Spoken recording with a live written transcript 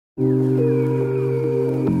What's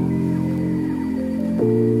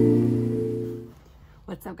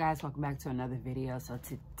up, guys? Welcome back to another video. So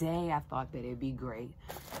today I thought that it'd be great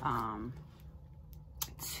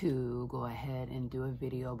to go ahead and do a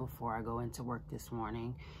video before I go into work this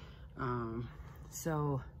morning.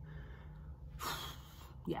 So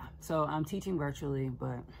I'm teaching virtually,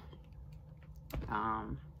 but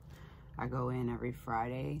I go in every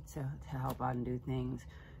Friday to help out and do things.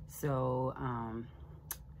 So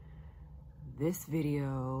this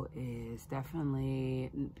video is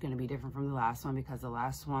definitely going to be different from the last one, because the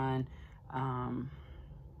last one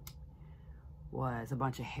was a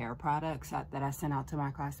bunch of hair products that I sent out to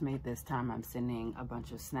my classmate. This time I'm sending a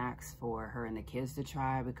bunch of snacks for her and the kids to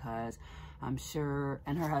try, because I'm sure,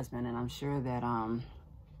 and her husband, and I'm sure that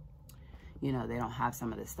you know, they don't have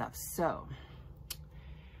some of this stuff. So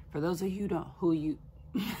for those of you who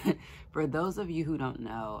don't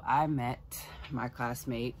know, I met my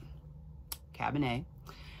classmate Kabanay.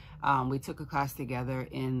 We took a class together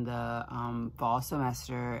in the fall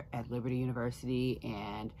semester at Liberty University,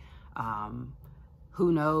 and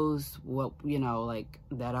who knows what, you know, like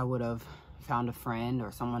that I would have found a friend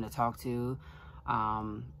or someone to talk to,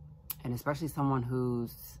 and especially someone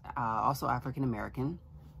who's also African American.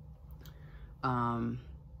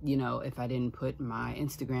 You know, if I didn't put my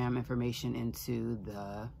Instagram information into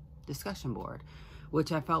the discussion board,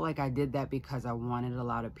 which I felt like I did that because I wanted a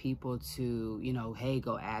lot of people to, you know, hey,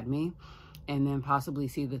 go add me, and then possibly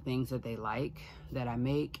see the things that they like that I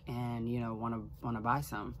make, and, you know, want to buy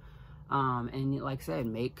some, and like I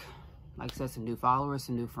said, some new followers,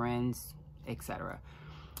 some new friends, etc.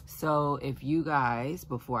 So if you guys,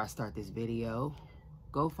 before I start this video,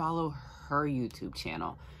 go follow her YouTube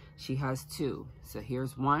channel. She has two. So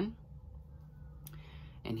here's one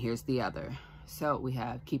and here's the other. So we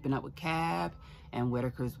have Keeping Up with Cab and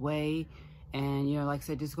Whitakers Way. And, you know, like I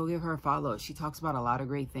said, just go give her a follow. She talks about a lot of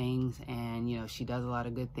great things, and, you know, she does a lot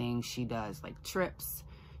of good things. She does like trips.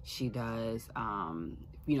 She does,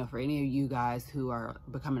 you know, for any of you guys who are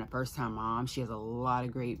becoming a first-time mom, she has a lot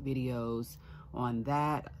of great videos on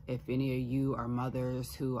that. If any of you are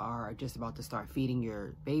mothers who are just about to start feeding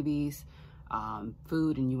your babies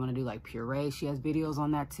food and you want to do like puree, she has videos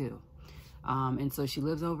on that too. And so she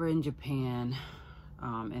lives over in Japan,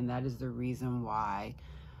 and that is the reason why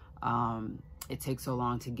it takes so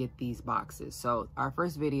long to get these boxes. So our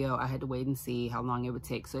first video, I had to wait and see how long it would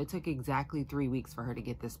take. So it took exactly 3 weeks for her to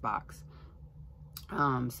get this box.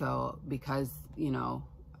 So because, you know,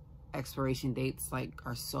 expiration dates like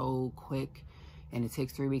are so quick and it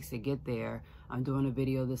takes 3 weeks to get there, I'm doing a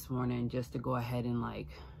video this morning just to go ahead and like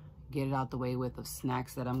get it out the way with the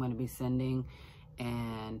snacks that I'm going to be sending.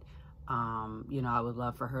 And you know, I would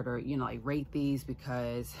love for her to, you know, like rate these,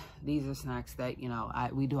 because these are snacks that, you know,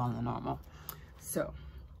 we do on the normal. So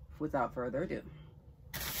without further ado,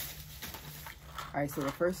 all right, so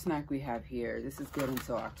the first snack we have here, this is good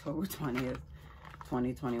until October 20th,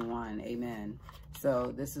 2021. Amen.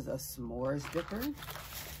 So this is a s'mores dipper.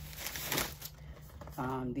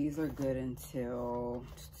 These are good until,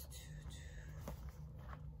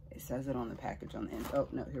 it says it on the package on the end. Oh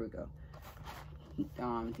no, here we go.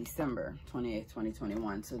 December 28th,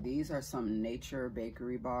 2021. So these are some Nature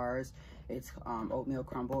Bakery bars. It's oatmeal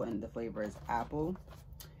crumble, and the flavor is apple.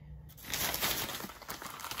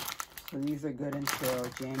 So these are good until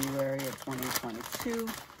January of 2022.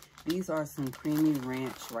 These are some creamy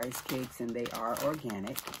ranch rice cakes, and they are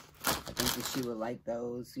organic. I think that she would like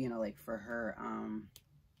those, you know, like for her,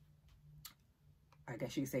 I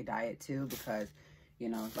guess you could say diet too, because, you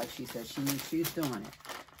know, like she said, she's doing it.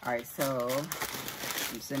 All right, so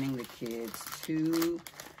I'm sending the kids 2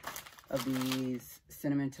 of these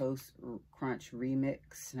Cinnamon Toast Crunch Remix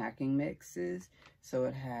snacking mixes. So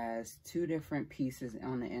it has 2 different pieces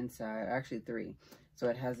on the inside, actually 3. So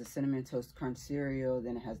it has the Cinnamon Toast Crunch cereal,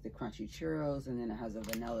 then it has the Crunchy Churros, and then it has a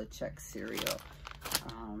Vanilla Chex cereal.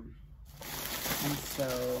 And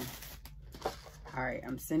so, all right,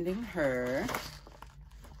 I'm sending her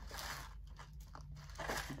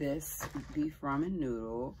this beef ramen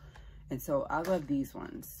noodle. And so I love these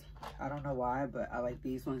ones. I don't know why, but I like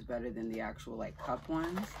these ones better than the actual like cup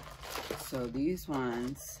ones. So these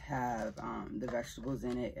ones have the vegetables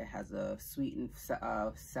in it. It has a sweet and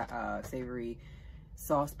savory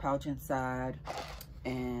sauce pouch inside,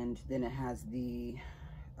 and then it has the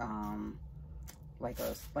like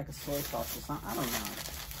a soy sauce or something. I don't know.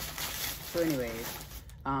 So anyways,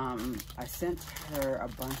 I sent her a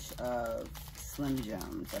bunch of Slim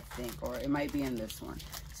Jims, I think, or it might be in this one.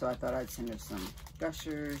 So I thought I'd send her some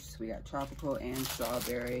Gushers. We got tropical and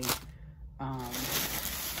strawberry.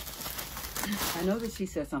 I know that she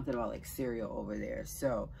said something about like cereal over there.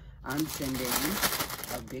 So I'm sending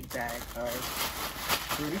a big bag of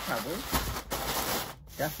Fruity Pebbles.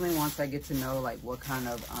 Definitely once I get to know like what kind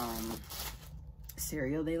of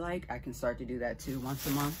cereal they like, I can start to do that too once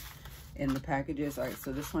a month in the packages. All right,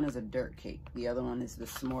 so this one is a dirt cake. The other one is the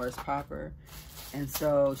s'mores popper. And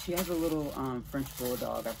so she has a little French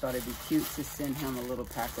bulldog. I thought it'd be cute to send him a little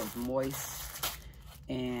pack of moist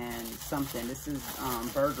and something. This is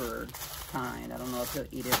burger kind. I don't know if he'll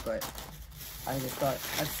eat it, but I just thought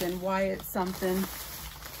I'd send Wyatt something.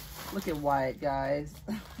 Look at Wyatt, guys.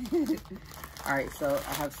 All right, so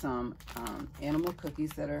I have some animal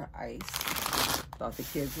cookies that are iced. Thought the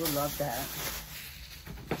kids would love that.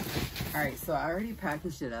 All right, so I already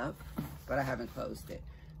packaged it up, but I haven't closed it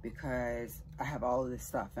because I have all of this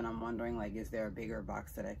stuff and I'm wondering like, is there a bigger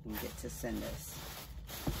box that I can get to send this?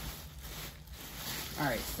 All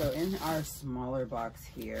right, so in our smaller box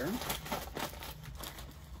here,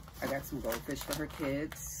 I got some goldfish for her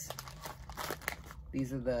kids.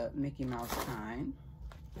 These are the Mickey Mouse kind.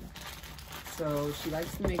 So she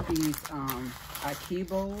likes to make these Aiki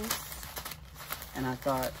bowls. And I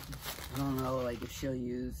thought, I don't know, like if she'll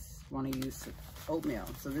want to use oatmeal.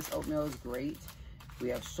 So this oatmeal is great. We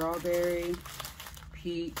have strawberry,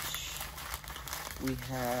 peach, we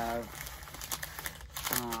have,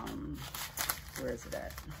 where is it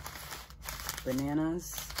at?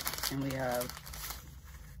 Bananas, and we have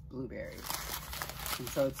blueberries. And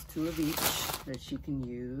so it's 2 of each that she can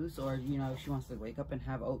use, or, you know, if she wants to wake up and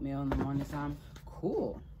have oatmeal in the morning time,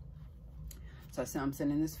 cool. So I'm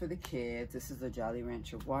sending this for the kids. This is a Jolly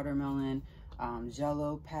Rancher watermelon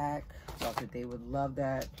Jell-O pack. Thought that they would love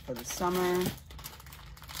that for the summer.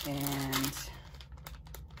 And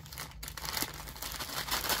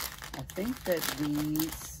I think that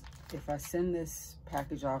these, if I send this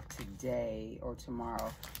package off today or tomorrow,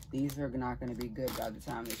 these are not going to be good by the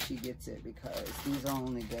time that she gets it because these are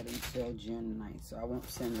only good until June 9th, so I won't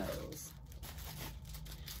send those.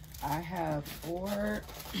 I have four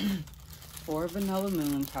vanilla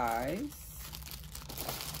moon pies.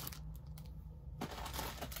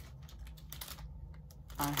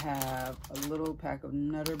 I have a little pack of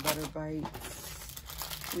Nutter Butter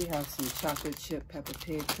Bites. We have some chocolate chip Peppa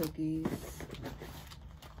Pig cookies,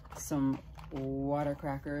 some water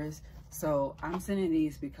crackers. So I'm sending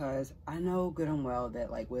these because I know good and well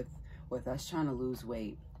that like with us trying to lose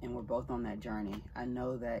weight and we're both on that journey, I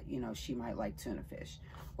know that, you know, she might like tuna fish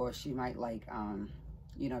or she might like,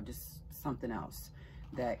 you know, just something else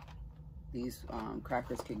that these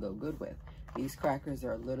crackers could go good with. These crackers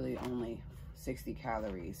are literally only 60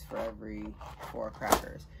 calories for every 4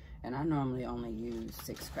 crackers. And I normally only use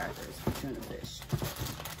 6 crackers for tuna fish.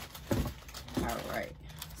 All right,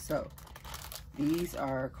 so these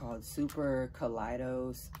are called Super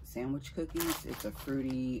Kaleidos sandwich cookies. It's a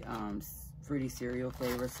fruity, fruity cereal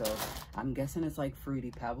flavor. So I'm guessing it's like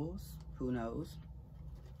Fruity Pebbles, who knows?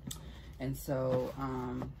 And so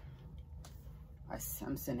I'm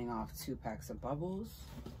sending off 2 packs of bubbles,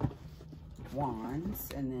 wands,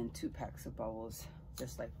 and then 2 packs of bubbles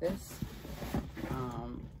just like this.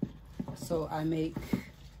 So I make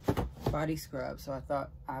body scrub, so I thought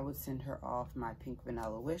I would send her off my pink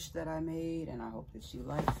vanilla wish that I made, and I hope that she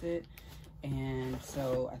likes it. And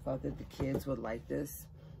so I thought that the kids would like this,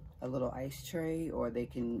 a little ice tray, or they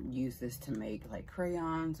can use this to make like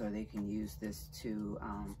crayons, or they can use this to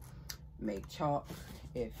make chalk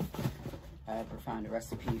if I ever find a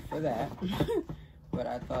recipe for that. But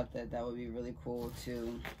I thought that that would be really cool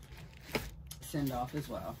to send off as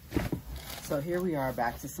well. So here we are,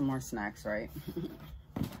 back to some more snacks, right?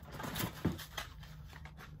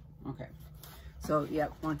 Okay, so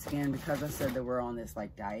yep, once again, because I said that we're on this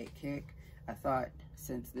like diet kick, I thought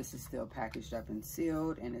since this is still packaged up and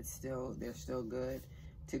sealed and it's still, they're still good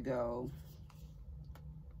to go.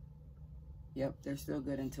 Yep, they're still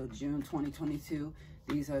good until June 2022.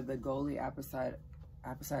 These are the Goli apple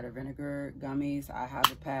cider vinegar gummies. I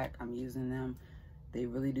have a pack, I'm using them. They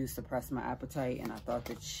really do suppress my appetite, and I thought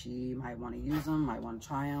that she might want to use them, might want to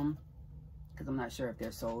try them, because I'm not sure if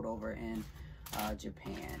they're sold over in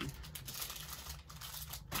Japan.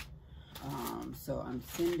 So I'm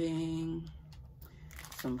sending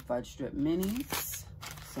some fudge strip minis,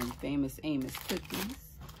 some Famous Amos cookies.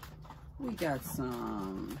 We got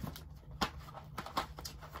some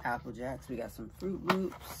Apple Jacks. We got some Fruit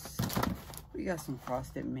Loops. We got some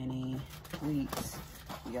Frosted Mini Wheats.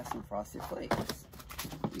 We got some Frosted Flakes.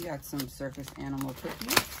 We got some Circus Animal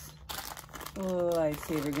cookies.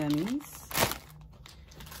 Lightsaber gummies.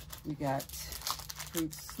 We got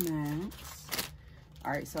fruit snacks.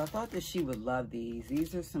 All right, so I thought that she would love these.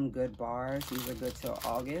 These are some good bars. These are good till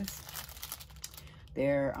August.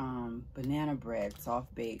 They're banana bread,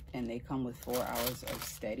 soft baked, and they come with 4 hours of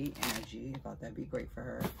steady energy. I thought that'd be great for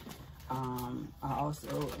her. I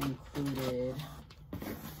also included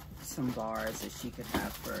some bars that she could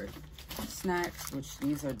have for snacks, which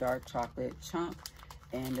these are dark chocolate chunk,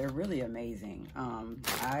 and they're really amazing.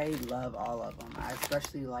 I love all of them. I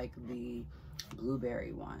especially like the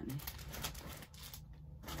blueberry one.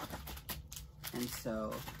 And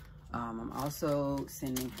so I'm also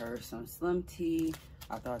sending her some Slim Tea.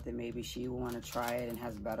 I thought that maybe she would want to try it and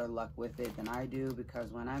has better luck with it than I do,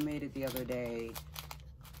 because when I made it the other day,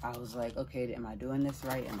 I was like, okay, am I doing this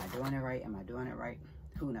right? Am I doing it right? Am I doing it right?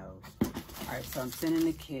 Who knows? All right, so I'm sending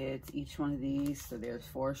the kids each one of these. So there's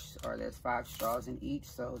 5 straws in each,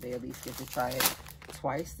 so they at least get to try it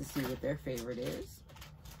twice to see what their favorite is.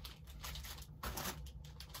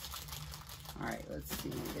 All right, let's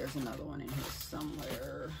see. There's another one in here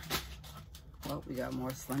somewhere. Well, we got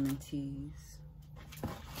more Lemon Teas.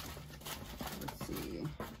 Let's see.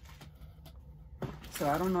 So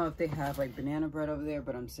I don't know if they have like banana bread over there,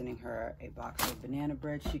 but I'm sending her a box of banana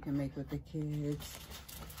bread she can make with the kids.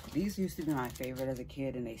 These used to be my favorite as a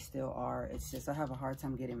kid, and they still are. It's just I have a hard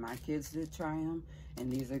time getting my kids to try them,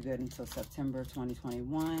 and these are good until September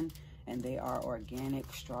 2021. And they are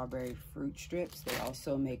organic strawberry fruit strips. They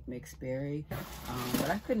also make mixed berry, but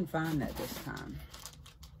I couldn't find that this time.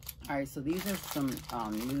 All right, so these are some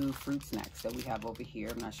new fruit snacks that we have over here.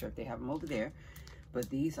 I'm not sure if they have them over there, but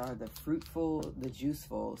these are the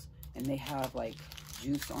Juicefuls, and they have like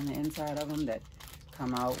juice on the inside of them that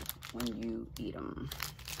come out when you eat them.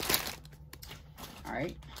 All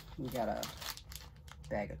right, we got a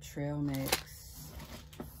bag of trail mix.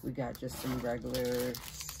 We got just some regular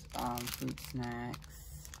fruit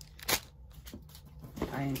snacks.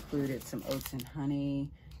 I included some oats and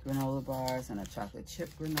honey granola bars and a chocolate chip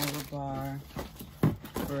granola bar.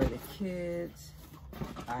 For the kids,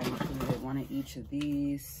 I included one of each of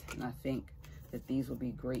these, and I think that these will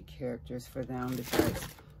be great characters for them because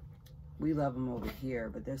we love them over here,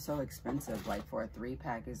 but they're so expensive. Like for a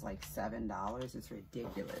 3-pack is like $7. It's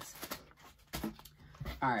ridiculous.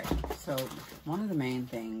 All right, so one of the main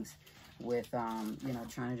things with you know,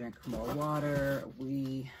 trying to drink more water,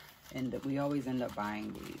 we always end up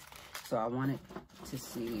buying these. So I wanted to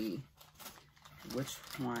see which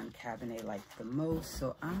one Kabanay liked the most.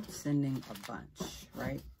 So I'm sending a bunch,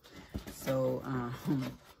 right? So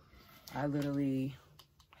I literally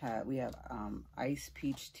we have iced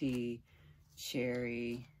peach tea,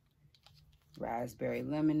 cherry, raspberry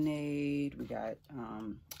lemonade. We got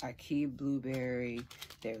Aki blueberry.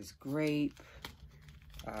 There's grape.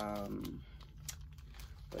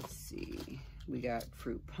 Let's see. We got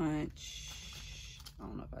fruit punch. I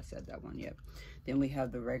don't know if I said that one yet. Then we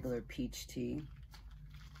have the regular peach tea.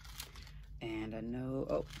 And I know,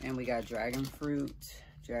 oh, and we got dragon fruit.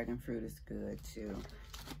 Dragon fruit is good too.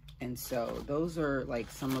 And so those are like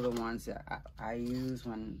some of the ones that I use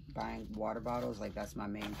when buying water bottles. Like that's my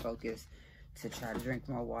main focus, to try to drink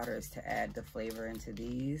more water, is to add the flavor into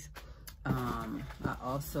these. I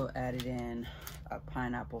also added in a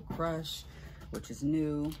pineapple crush, which is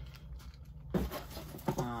new.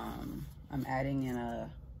 I'm adding in a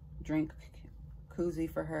drink koozie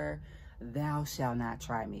for her. Thou shall not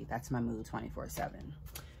try me. That's my mood 24/7.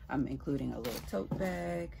 I'm including a little tote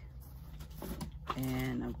bag,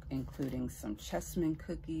 and I'm including some chessmen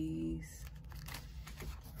cookies.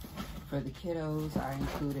 For the kiddos, I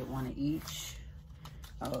included one of each.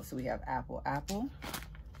 Oh, so we have apple.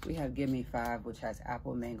 We have Give Me 5, which has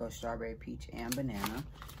apple, mango, strawberry, peach, and banana.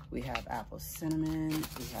 We have apple cinnamon.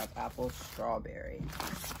 We have apple strawberry.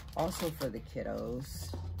 Also for the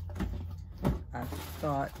kiddos, I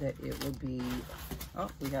thought that it would be, oh,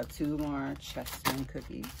 we have 2 more chessmen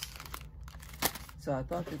cookies. So I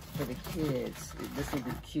thought that for the kids, this would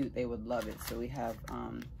be cute. They would love it. So we have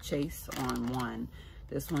Chase on one.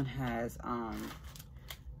 This one has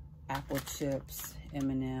apple chips,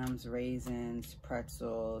 M&Ms, raisins,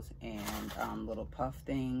 pretzels, and little puff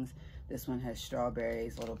things. This one has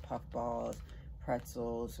strawberries, little puff balls,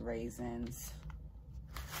 pretzels, raisins.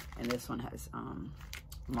 And this one has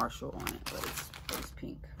Marshall on it, but it's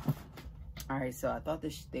pink. All right, so I thought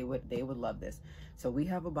they would love this. So we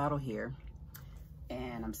have a bottle here,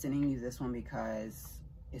 and I'm sending you this one because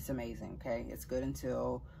it's amazing, okay? It's good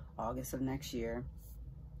until August of next year,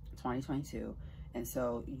 2022. And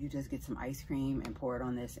so you just get some ice cream and pour it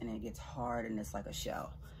on this, and it gets hard, and it's like a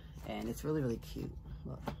shell. And it's really, really cute.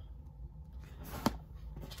 Look.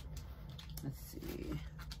 Let's see.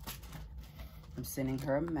 I'm sending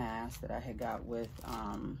her a mask that I had got with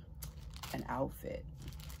an outfit.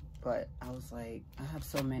 But I was like, I have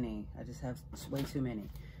so many. I just have way too many.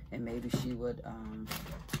 and maybe she would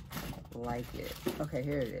like it. Okay,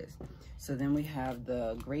 here it is. So then we have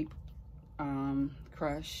the grape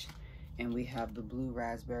crush, and we have the blue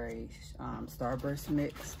raspberry starburst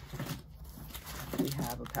mix. We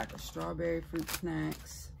have a pack of strawberry fruit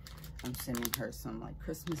snacks. I'm sending her some like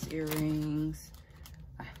Christmas earrings.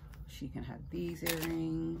 She can have these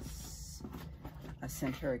earrings. I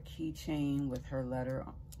sent her a keychain with her letter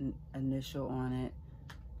initial on it.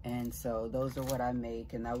 And so those are what I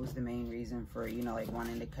make, and that was the main reason for, you know, like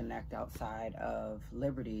wanting to connect outside of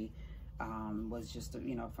Liberty, was just to,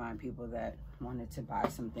 you know, find people that wanted to buy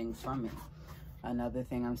some things from me. Another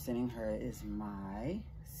thing I'm sending her is my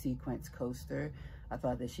sequence coaster. I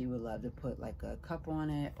thought that she would love to put like a cup on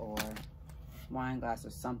it or wine glass or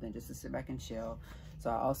something just to sit back and chill. So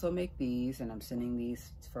I also make these, and I'm sending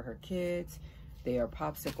these for her kids. They are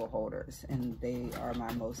popsicle holders, and they are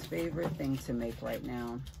my most favorite thing to make right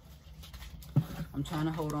now. I'm trying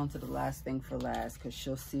to hold on to the last thing for last, because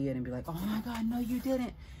she'll see it and be like, oh my God, no, you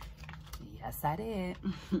didn't. Yes, I did.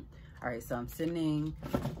 All right, so I'm sending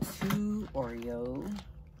 2 Oreo.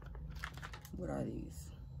 What are these?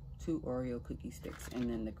 2 Oreo cookie sticks, and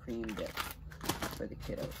then the cream dip for the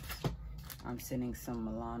kiddos. I'm sending some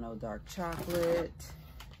Milano dark chocolate,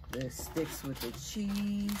 the sticks with the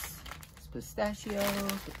cheese,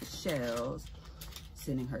 pistachios with the shells.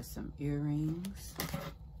 Sending her some earrings.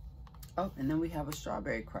 Oh, and then we have a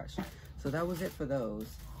strawberry crush. So that was it for those.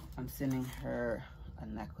 I'm sending her a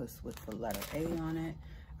necklace with the letter A on it.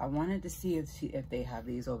 I wanted to see if they have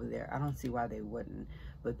these over there. I don't see why they wouldn't,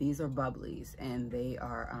 but these are bubblies, and they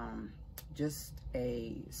are just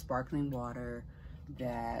a sparkling water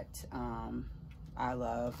that I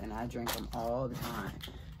love, and I drink them all the time.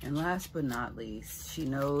 And last but not least, she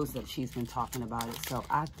knows that she's been talking about it, so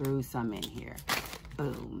I threw some in here.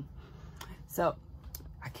 Boom. So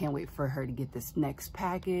I can't wait for her to get this next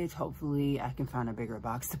package. Hopefully I can find a bigger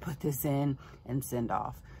box to put this in and send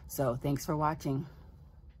off. So thanks for watching.